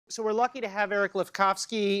So we're lucky to have Eric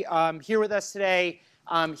Lefkofsky here with us today.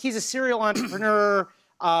 He's a serial entrepreneur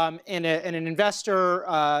and an investor,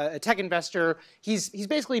 a tech investor. He's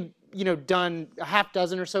basically done a half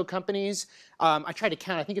dozen or so companies. I tried to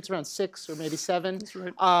count. I think it's around 6 or maybe 7. That's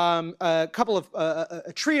right.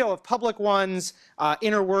 A trio of public ones,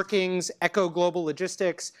 Inner Workings, Echo Global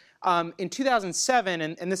Logistics. In 2007,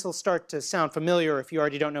 and this will start to sound familiar if you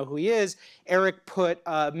already don't know who he is, Eric put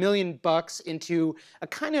 $1 million into a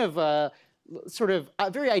kind of sort of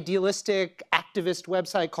a very idealistic activist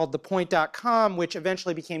website called thepoint.com, which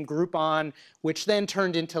eventually became Groupon, which then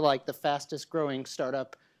turned into like the fastest growing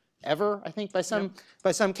startup ever, I think, by some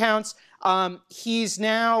counts. He's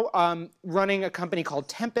now running a company called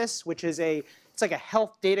Tempus, which is it's like a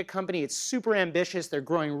health data company. It's super ambitious. They're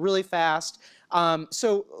growing really fast.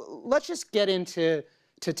 So let's just get into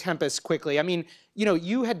Tempus quickly. I mean,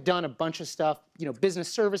 you had done a bunch of stuff,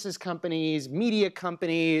 business services companies, media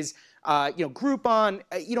companies, Groupon.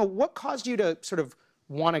 What caused you to sort of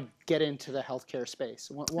want to get into the healthcare space,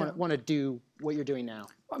 want to do what you're doing now?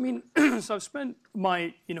 I mean, so I've spent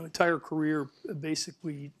my entire career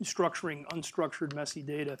basically structuring unstructured, messy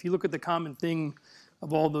data. If you look at the common thing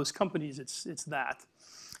of all those companies, it's that.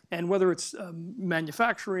 And whether it's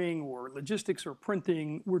manufacturing or logistics or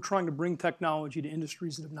printing, we're trying to bring technology to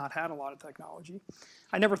industries that have not had a lot of technology.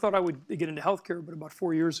 I never thought I would get into healthcare, but about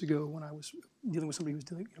 4 years ago, when I was dealing with somebody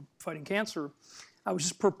who was fighting cancer, I was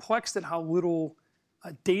just perplexed at how little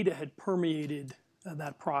data had permeated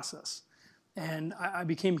that process. And I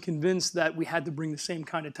became convinced that we had to bring the same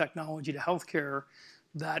kind of technology to healthcare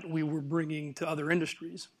that we were bringing to other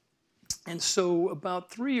industries. And so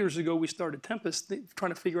about 3 years ago, we started Tempus,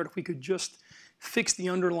 trying to figure out if we could just fix the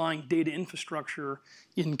underlying data infrastructure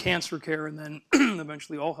in cancer care and then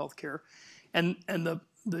eventually all healthcare. And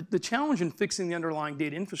the challenge in fixing the underlying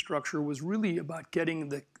data infrastructure was really about getting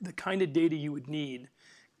the kind of data you would need,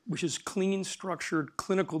 which is clean, structured,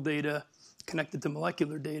 clinical data connected to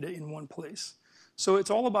molecular data in one place. So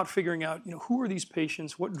it's all about figuring out, who are these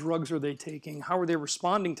patients, what drugs are they taking, how are they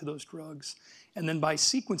responding to those drugs, and then by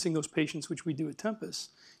sequencing those patients, which we do at Tempus,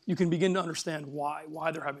 you can begin to understand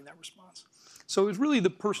why they're having that response. So it was really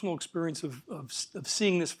the personal experience of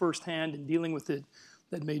seeing this firsthand and dealing with it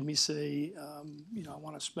that made me say, I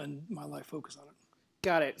want to spend my life focused on it.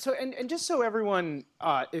 Got it. So and just so everyone,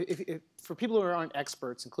 if for people who aren't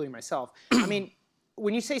experts, including myself, I mean,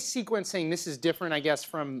 when you say sequencing, this is different, I guess,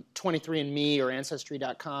 from 23andMe or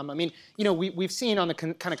Ancestry.com. I mean, we've seen on the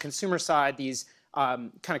kind of consumer side these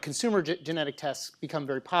kind of consumer genetic tests become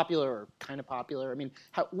very popular or kind of popular. I mean,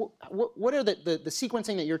 what are the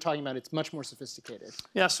sequencing that you're talking about? It's much more sophisticated.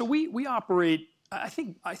 Yeah. So we operate. I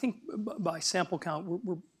think by sample count,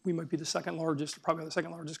 we might be the second largest, probably the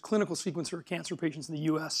second largest clinical sequencer of cancer patients in the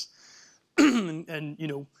U.S.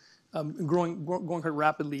 and growing quite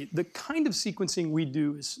rapidly. The kind of sequencing we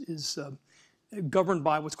do is governed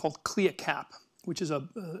by what's called CLIA-CAP, which is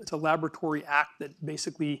it's a laboratory act that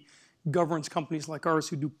basically governs companies like ours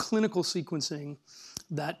who do clinical sequencing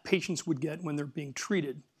that patients would get when they're being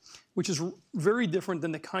treated, which is very different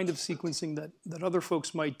than the kind of sequencing that other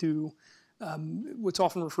folks might do. What's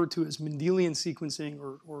often referred to as Mendelian sequencing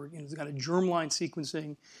or the kind of germline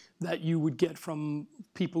sequencing that you would get from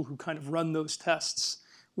people who kind of run those tests,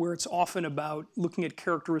 where it's often about looking at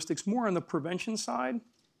characteristics more on the prevention side.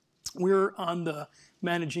 We're on the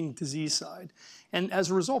managing disease side. And as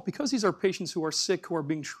a result, because these are patients who are sick, who are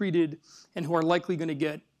being treated, and who are likely going to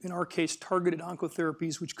get, in our case, targeted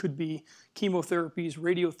oncotherapies, which could be chemotherapies,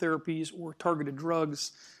 radiotherapies, or targeted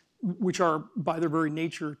drugs, which are by their very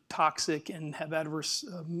nature toxic and have adverse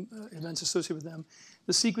events associated with them,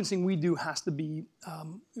 the sequencing we do has to be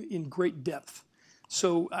in great depth.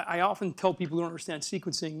 So I often tell people who don't understand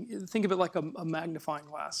sequencing, think of it like a magnifying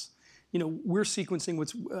glass. We're sequencing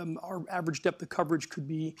what's our average depth of coverage could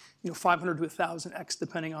be 500 to 1,000x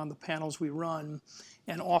depending on the panels we run,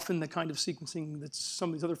 and often the kind of sequencing that some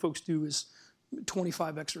of these other folks do is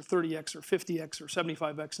 25x or 30x or 50x or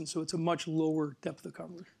 75x, and so it's a much lower depth of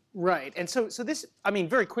coverage. Right, and so this, I mean,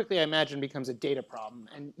 very quickly, I imagine, becomes a data problem.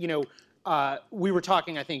 And we were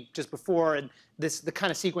talking, I think, just before, and the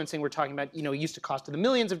kind of sequencing we're talking about, it used to cost in the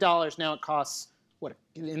millions of dollars. Now it costs what,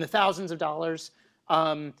 in the thousands of dollars,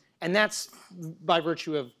 and that's by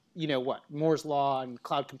virtue of Moore's law and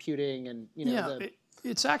cloud computing and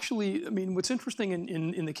It's actually, I mean, what's interesting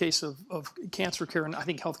in the case of cancer care and I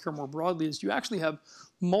think healthcare more broadly is you actually have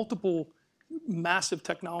multiple massive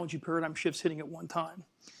technology paradigm shifts hitting at one time.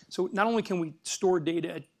 So not only can we store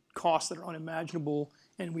data at costs that are unimaginable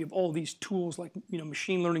And we have all these tools like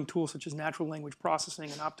machine learning tools such as natural language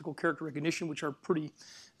processing and optical character recognition, which are pretty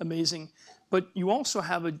amazing. But you also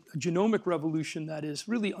have a genomic revolution that is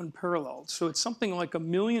really unparalleled. So it's something like a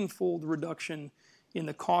million-fold reduction in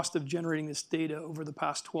the cost of generating this data over the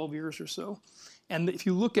past 12 years or so. And if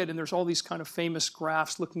you look at, and there's all these kind of famous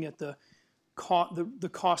graphs looking at the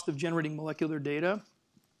cost of generating molecular data,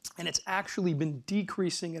 and it's actually been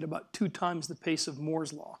decreasing at about 2 times the pace of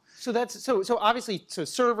Moore's law. So that's so obviously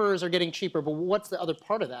servers are getting cheaper, but what's the other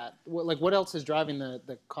part of that? What else is driving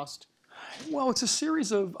the cost? Well, it's a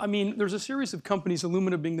series of, there's a series of companies,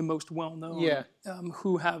 Illumina being the most well-known,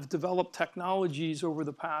 who have developed technologies over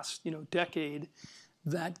the past decade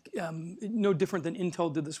that, no different than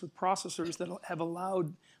Intel did this with processors, that have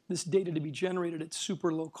allowed this data to be generated at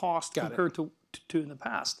super low cost compared to in the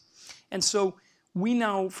past. And so we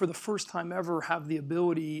now, for the first time ever, have the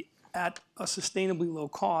ability at a sustainably low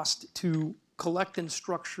cost to collect and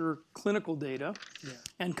structure clinical data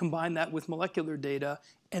and combine that with molecular data,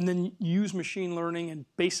 and then use machine learning and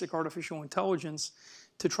basic artificial intelligence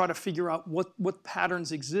to try to figure out what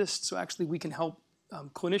patterns exist. So actually we can help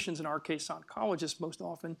clinicians, in our case oncologists most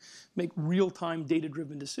often, make real-time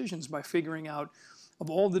data-driven decisions by figuring out, of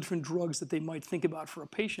all the different drugs that they might think about for a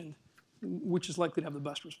patient, which is likely to have the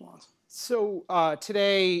best response. So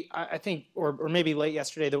today, I think, or maybe late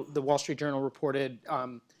yesterday, the Wall Street Journal reported,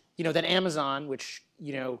 that Amazon, which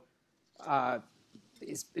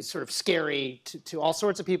is sort of scary to all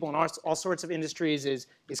sorts of people in all sorts of industries, is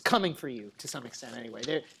coming for you to some extent anyway.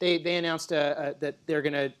 They announced that they're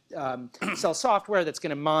going to sell software that's going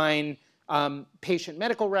to mine patient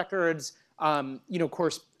medical records. Of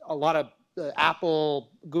course, a lot of Apple,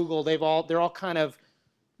 Google, they're all kind of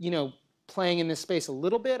playing in this space a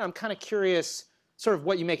little bit. I'm kind of curious, sort of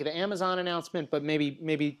what you make of the Amazon announcement, but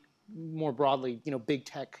maybe more broadly, big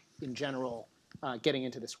tech in general. Getting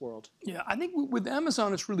into this world. Yeah, I think with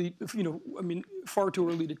Amazon, it's really, far too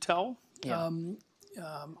early to tell. Yeah.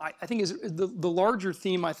 I think the larger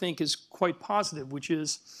theme, I think, is quite positive, which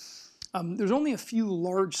is there's only a few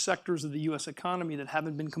large sectors of the U.S. economy that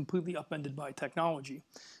haven't been completely upended by technology.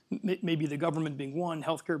 Maybe the government being one,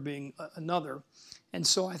 healthcare being another. And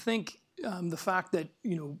so I think the fact that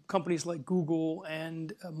companies like Google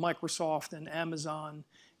and Microsoft and Amazon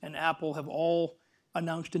and Apple have all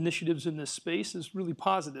announced initiatives in this space is really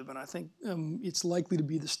positive, and I think it's likely to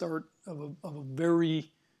be the start of a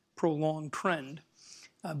very prolonged trend.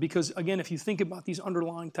 Because again, if you think about these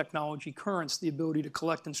underlying technology currents, the ability to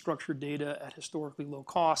collect and structure data at historically low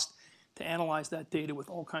cost, to analyze that data with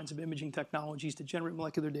all kinds of imaging technologies to generate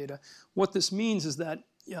molecular data, what this means is that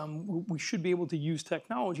we should be able to use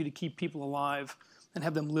technology to keep people alive and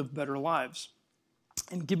have them live better lives.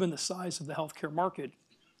 And given the size of the healthcare market,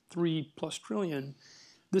 $3+ trillion,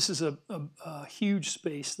 this is a huge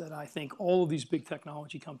space that I think all of these big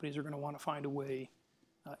technology companies are going to want to find a way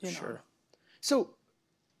in. Sure. So,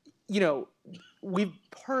 we've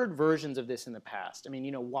heard versions of this in the past.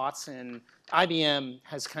 Watson, IBM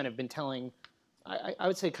has kind of been telling, I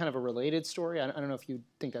would say, kind of a related story. I don't know if you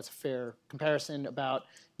think that's a fair comparison about,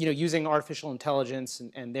 using artificial intelligence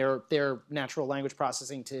and their natural language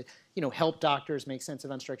processing to, help doctors make sense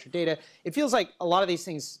of unstructured data. It feels like a lot of these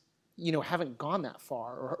things, haven't gone that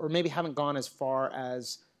far, or maybe haven't gone as far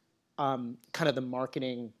as kind of the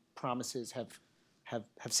marketing promises have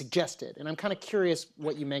suggested. And I'm kind of curious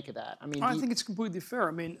what you make of that. I think it's completely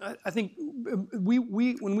fair. I think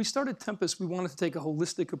when we started Tempus, we wanted to take a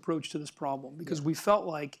holistic approach to this problem because we felt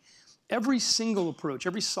like every single approach,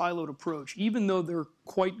 every siloed approach, even though they're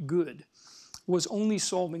quite good, was only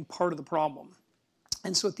solving part of the problem.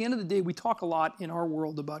 And so at the end of the day, we talk a lot in our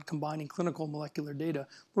world about combining clinical and molecular data.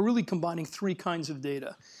 We're really combining 3 kinds of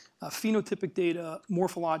data: phenotypic data,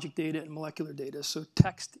 morphologic data, and molecular data. So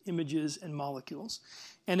text, images, and molecules.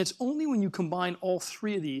 And it's only when you combine all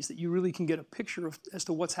 3 of these that you really can get a picture as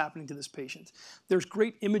to what's happening to this patient. There's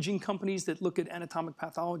great imaging companies that look at anatomic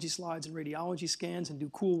pathology slides and radiology scans and do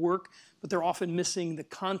cool work, but they're often missing the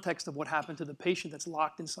context of what happened to the patient that's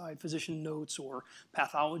locked inside physician notes or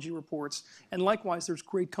pathology reports. And likewise, there's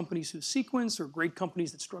great companies who sequence or great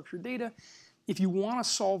companies that structure data. If you want to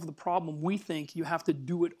solve the problem, we think you have to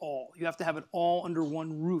do it all. You have to have it all under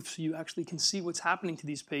one roof so you actually can see what's happening to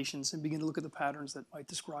these patients and begin to look at the patterns that might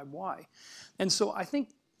describe why. And so I think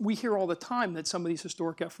we hear all the time that some of these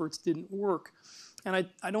historic efforts didn't work. And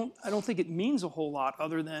I don't think it means a whole lot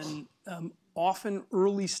other than often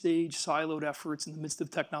early stage siloed efforts in the midst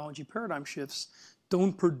of technology paradigm shifts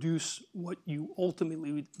don't produce what you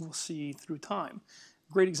ultimately will see through time.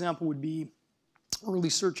 A great example would be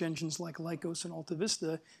early search engines like Lycos and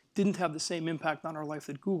AltaVista didn't have the same impact on our life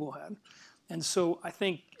that Google had. And so I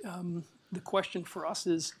think the question for us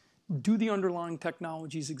is, do the underlying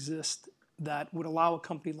technologies exist that would allow a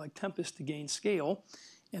company like Tempus to gain scale?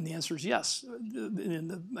 And the answer is yes.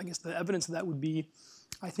 I guess the evidence of that would be,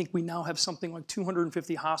 I think we now have something like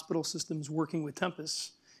 250 hospital systems working with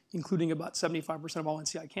Tempus, including about 75% of all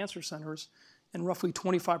NCI cancer centers, and roughly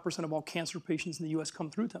 25% of all cancer patients in the US come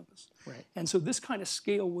through Tempus. Right. And so this kind of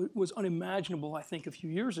scale was unimaginable, I think, a few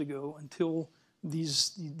years ago until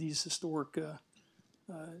these historic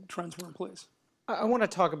trends were in place. I want to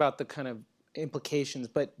talk about the kind of implications,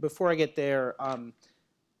 but before I get there,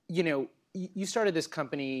 you know, you started this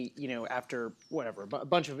company, you know, after whatever, a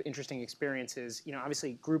bunch of interesting experiences. You know,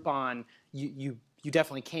 obviously Groupon, you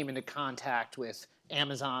definitely came into contact with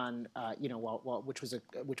Amazon, you know,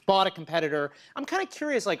 which bought a competitor. I'm kind of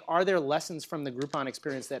curious, like, are there lessons from the Groupon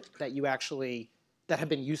experience that have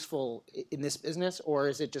been useful in this business, or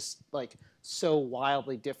is it just like so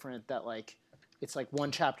wildly different that like it's like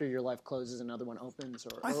one chapter of your life closes, another one opens,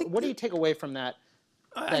 or what do you take away from that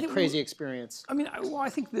crazy experience? I mean, I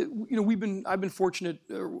think that, you know, I've been fortunate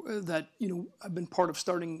that, you know, I've been part of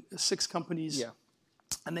starting 6 companies. Yeah.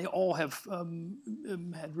 And they all have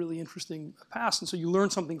had really interesting pasts, and so you learn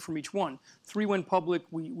something from each one. 3 went public.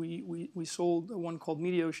 We sold one called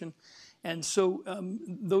Mediaocean, and so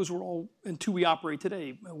those were all. And 2 we operate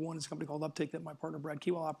today. One is a company called Uptake that my partner Brad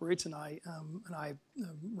Keywell operates, and I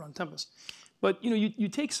run Tempus. But you know, you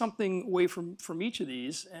take something away from each of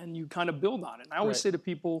these, and you kind of build on it. And I always say to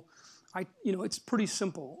people, you know, it's pretty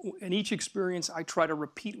simple. In each experience, I try to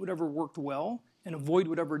repeat whatever worked well and avoid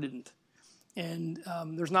whatever didn't. And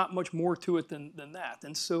there's not much more to it than that.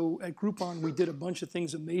 And so at Groupon, we did a bunch of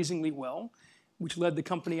things amazingly well, which led the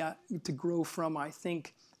company to grow from, I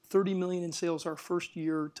think, 30 million in sales our first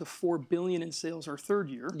year to 4 billion in sales our third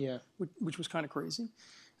year, which was kind of crazy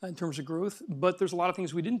in terms of growth. But there's a lot of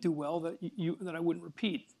things we didn't do well that I wouldn't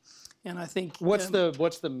repeat. And I think what's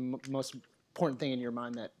the most important thing in your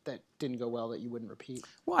mind that didn't go well that you wouldn't repeat?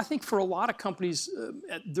 Well, I think for a lot of companies,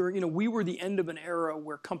 you know, we were the end of an era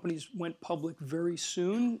where companies went public very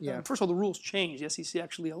soon. Yeah. First of all, the rules changed. The SEC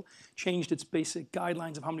actually changed its basic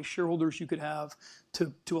guidelines of how many shareholders you could have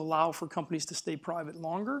to allow for companies to stay private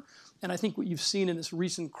longer. And I think what you've seen in this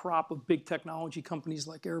recent crop of big technology companies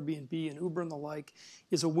like Airbnb and Uber and the like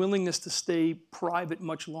is a willingness to stay private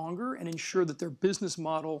much longer and ensure that their business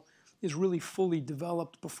model is really fully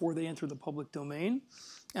developed before they enter the public domain.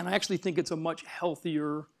 And I actually think it's a much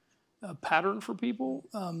healthier pattern for people.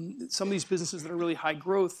 Some of these businesses that are really high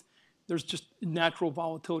growth, there's just natural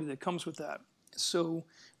volatility that comes with that. So,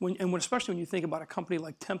 especially when you think about a company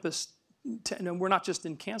like Tempus, and we're not just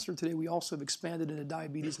in cancer today, we also have expanded into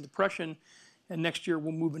diabetes and depression, and next year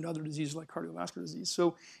we'll move into other diseases like cardiovascular disease.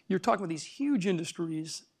 So you're talking about these huge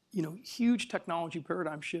industries, you know, huge technology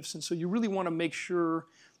paradigm shifts, and so you really want to make sure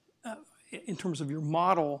in terms of your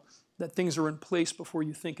model, that things are in place before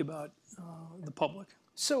you think about the public.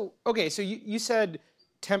 So, okay, so you said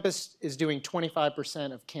Tempus is doing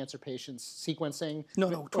 25% of cancer patients sequencing.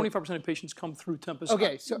 No, 25% of patients come through Tempus.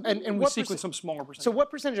 Okay, so and we what sequence some smaller percentage. So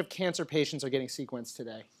what percentage of cancer patients are getting sequenced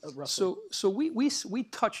today, roughly? So we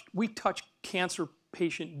touch cancer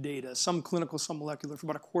patient data, some clinical, some molecular, for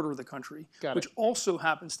about a quarter of the country, which also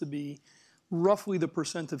happens to be roughly the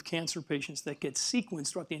percent of cancer patients that get sequenced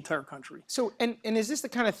throughout the entire country. So, and is this the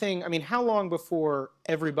kind of thing, I mean, how long before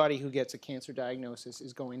everybody who gets a cancer diagnosis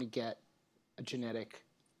is going to get a genetic,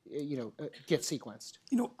 you know, get sequenced?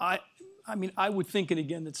 You know, I mean, I would think, and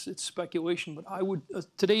again, it's speculation, but I would,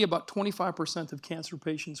 today about 25% of cancer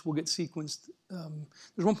patients will get sequenced.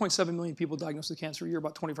 There's 1.7 million people diagnosed with cancer a year,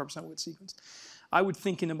 about 25% will get sequenced. I would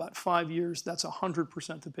think in about 5 years, that's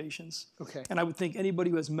 100% of patients. Okay. And I would think anybody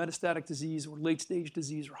who has metastatic disease or late-stage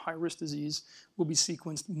disease or high-risk disease will be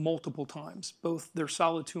sequenced multiple times, both their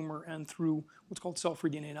solid tumor and through what's called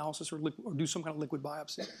cell-free DNA analysis or do some kind of liquid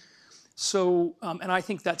biopsy. So, and I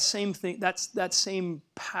think that same thing, that same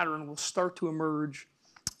pattern will start to emerge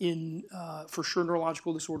in, for sure,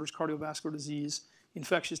 neurological disorders, cardiovascular disease,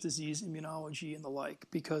 infectious disease, immunology, and the like,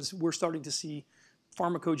 because we're starting to see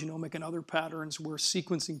pharmacogenomic and other patterns where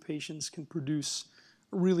sequencing patients can produce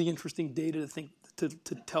really interesting data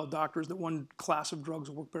to tell doctors that one class of drugs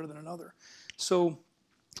will work better than another. So,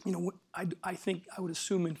 you know, I think I would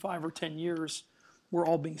assume in 5 or 10 years, we're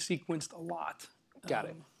all being sequenced a lot. Got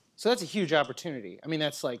it. So that's a huge opportunity. I mean,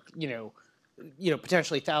 that's like, you know,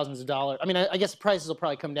 potentially thousands of dollars. I mean, I guess the prices will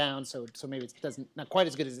probably come down, so maybe it not quite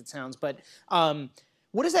as good as it sounds. But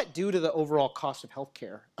what does that do to the overall cost of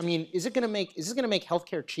healthcare? I mean, is this going to make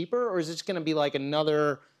healthcare cheaper, or is it just going to be like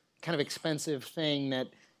another kind of expensive thing that,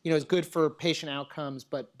 you know, is good for patient outcomes,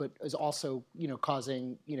 but is also, you know,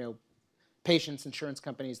 causing, you know, patients, insurance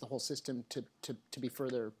companies, the whole system to be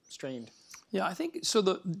further strained? Yeah, I think so.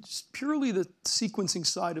 Just purely the sequencing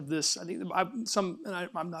side of this, I think I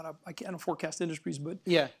don't forecast industries, but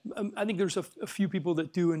yeah, I think there's a few people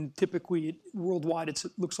that do, and typically worldwide it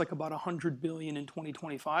looks like about 100 billion in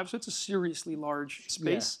 2025. So it's a seriously large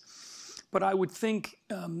space. Yeah. But I would think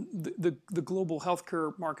the global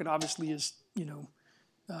healthcare market obviously is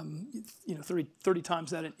 30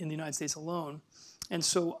 times that in the United States alone, and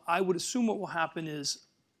so I would assume what will happen is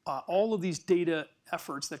all of these data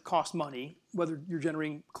efforts that cost money, whether you're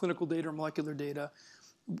generating clinical data or molecular data,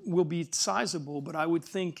 will be sizable. But I would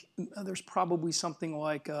think there's probably something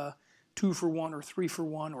like a 2-for-1 or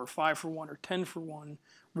 3-for-1 or 5-for-1 or 10-for-1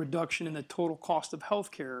 reduction in the total cost of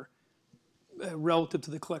healthcare relative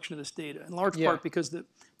to the collection of this data, in large part because the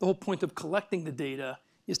whole point of collecting the data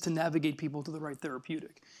is to navigate people to the right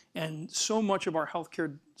therapeutic. And so many of our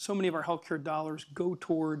healthcare dollars go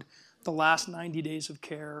toward the last 90 days of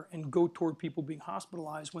care and go toward people being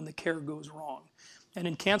hospitalized when the care goes wrong. And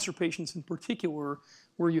in cancer patients in particular,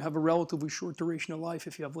 where you have a relatively short duration of life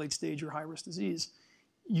if you have late stage or high risk disease,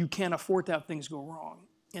 you can't afford to have things go wrong.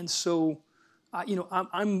 And so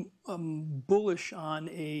I'm bullish on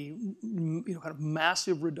a kind of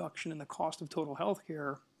massive reduction in the cost of total health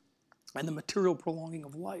care and the material prolonging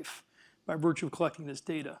of life by virtue of collecting this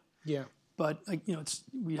data. Yeah. But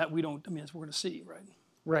we don't. I mean, as we're going to see, right?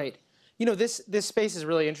 Right. This space is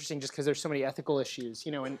really interesting just because there's so many ethical issues.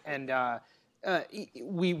 We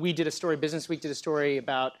did a story. Businessweek did a story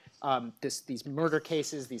about these murder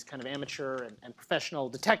cases, these kind of amateur and professional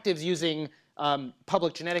detectives using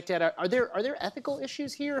public genetic data. Are there ethical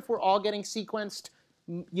issues here if we're all getting sequenced,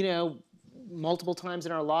 multiple times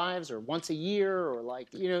in our lives or once a year, or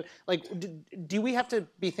do we have to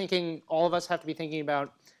be thinking? All of us have to be thinking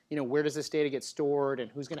about where does this data get stored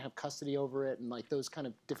and who's going to have custody over it, and those kind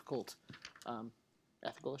of difficult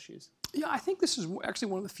ethical issues. Yeah, I think this is actually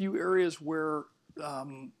one of the few areas where,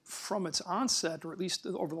 from its onset, or at least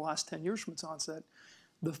over the last 10 years from its onset,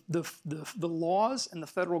 the laws and the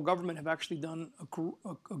federal government have actually done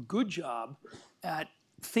a good job at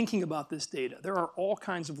thinking about this data. There are all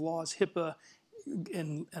kinds of laws, HIPAA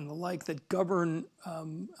and the like, that govern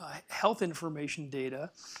health information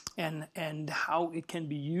data and how it can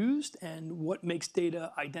be used and what makes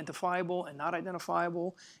data identifiable and not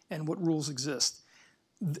identifiable and what rules exist.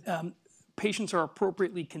 Patients are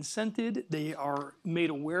appropriately consented. They are made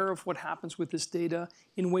aware of what happens with this data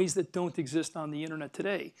in ways that don't exist on the internet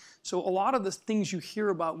today. So a lot of the things you hear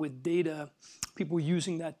about with data, people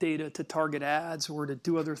using that data to target ads or to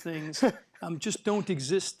do other things, just don't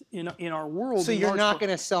exist in our world. So you're not going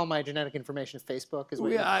to sell my genetic information to Facebook?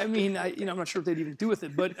 I mean, I'm not sure what they'd even do with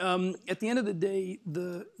it. But at the end of the day,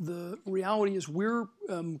 the reality is we're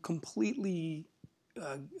completely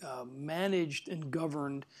managed and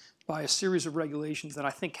governed by a series of regulations that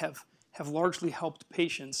I think have largely helped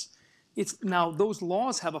patients. Now, those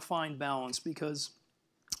laws have a fine balance because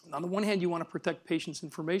on the one hand, you want to protect patients'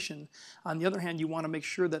 information. On the other hand, you want to make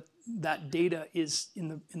sure that that data is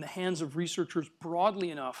in the hands of researchers broadly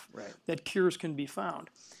enough that cures can be found.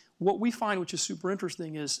 What we find, which is super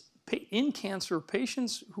interesting, is in cancer,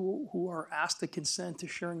 patients who are asked to consent to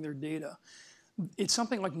sharing their data, it's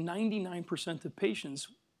something like 99% of patients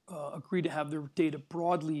agree to have their data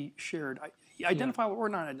broadly shared, identifiable or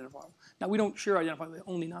non-identifiable. Now, we don't share identifiable,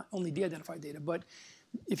 only de-identified data, but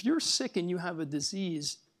if you're sick and you have a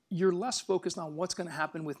disease, you're less focused on what's going to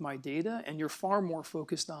happen with my data, and you're far more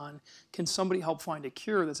focused on, can somebody help find a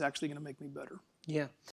cure that's actually going to make me better? Yeah.